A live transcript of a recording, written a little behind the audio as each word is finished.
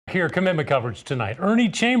Here, commitment coverage tonight. Ernie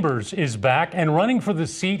Chambers is back and running for the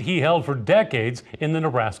seat he held for decades in the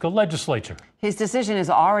Nebraska Legislature. His decision is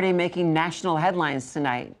already making national headlines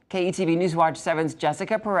tonight. KETV News Watch 7's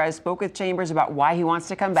Jessica Perez spoke with Chambers about why he wants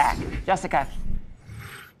to come back. Jessica.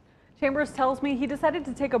 Chambers tells me he decided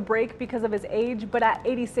to take a break because of his age, but at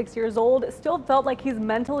 86 years old, still felt like he's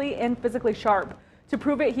mentally and physically sharp. To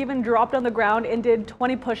prove it, he even dropped on the ground and did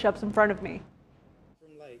 20 push-ups in front of me.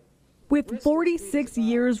 With 46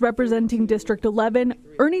 years representing District 11,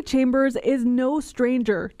 Ernie Chambers is no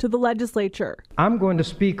stranger to the legislature. I'm going to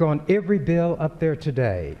speak on every bill up there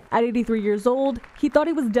today. At 83 years old, he thought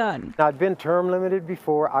he was done. I'd been term limited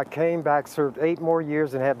before. I came back, served 8 more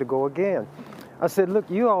years, and had to go again. I said, look,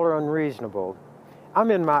 you all are unreasonable.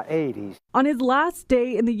 I'm in my 80s. On his last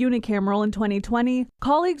day in the unicameral in 2020,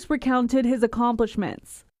 colleagues recounted his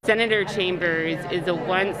accomplishments. Senator Chambers is a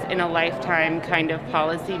once-in-a-lifetime kind of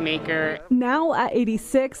policymaker. Now at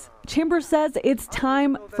 86, Chambers says it's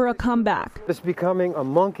time for a comeback. It's becoming a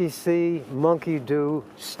monkey-see, monkey-do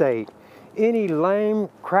state. Any lame,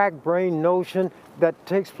 crack-brained notion that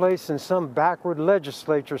takes place in some backward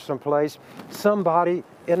legislature someplace, somebody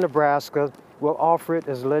in Nebraska will offer it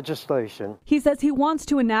as legislation. He says he wants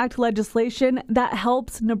to enact legislation that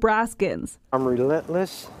helps Nebraskans. I'm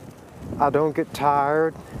relentless. I don't get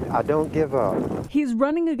tired. I don't give up. He's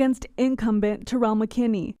running against incumbent Terrell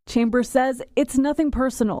McKinney. Chambers says it's nothing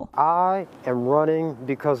personal. I am running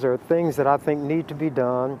because there are things that I think need to be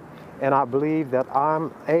done, and I believe that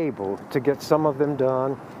I'm able to get some of them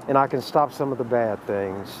done, and I can stop some of the bad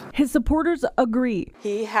things. His supporters agree.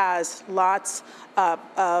 He has lots of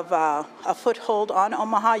a foothold on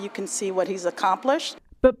Omaha. You can see what he's accomplished.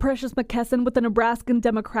 But Precious McKesson with the Nebraskan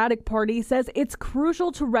Democratic Party says it's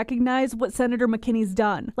crucial to recognize what Senator McKinney's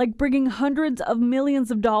done, like bringing hundreds of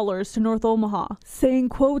millions of dollars to North Omaha, saying,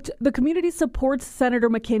 quote, the community supports Senator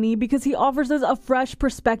McKinney because he offers us a fresh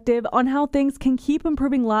perspective on how things can keep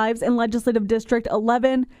improving lives in Legislative District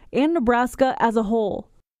 11 and Nebraska as a whole.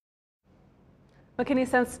 McKinney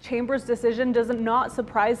says Chambers' decision does not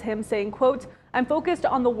surprise him, saying, quote, I'm focused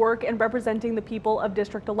on the work and representing the people of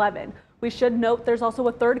District 11. We should note there's also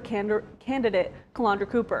a third candidate, Calandra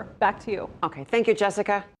Cooper. Back to you. Okay, thank you,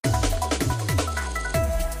 Jessica.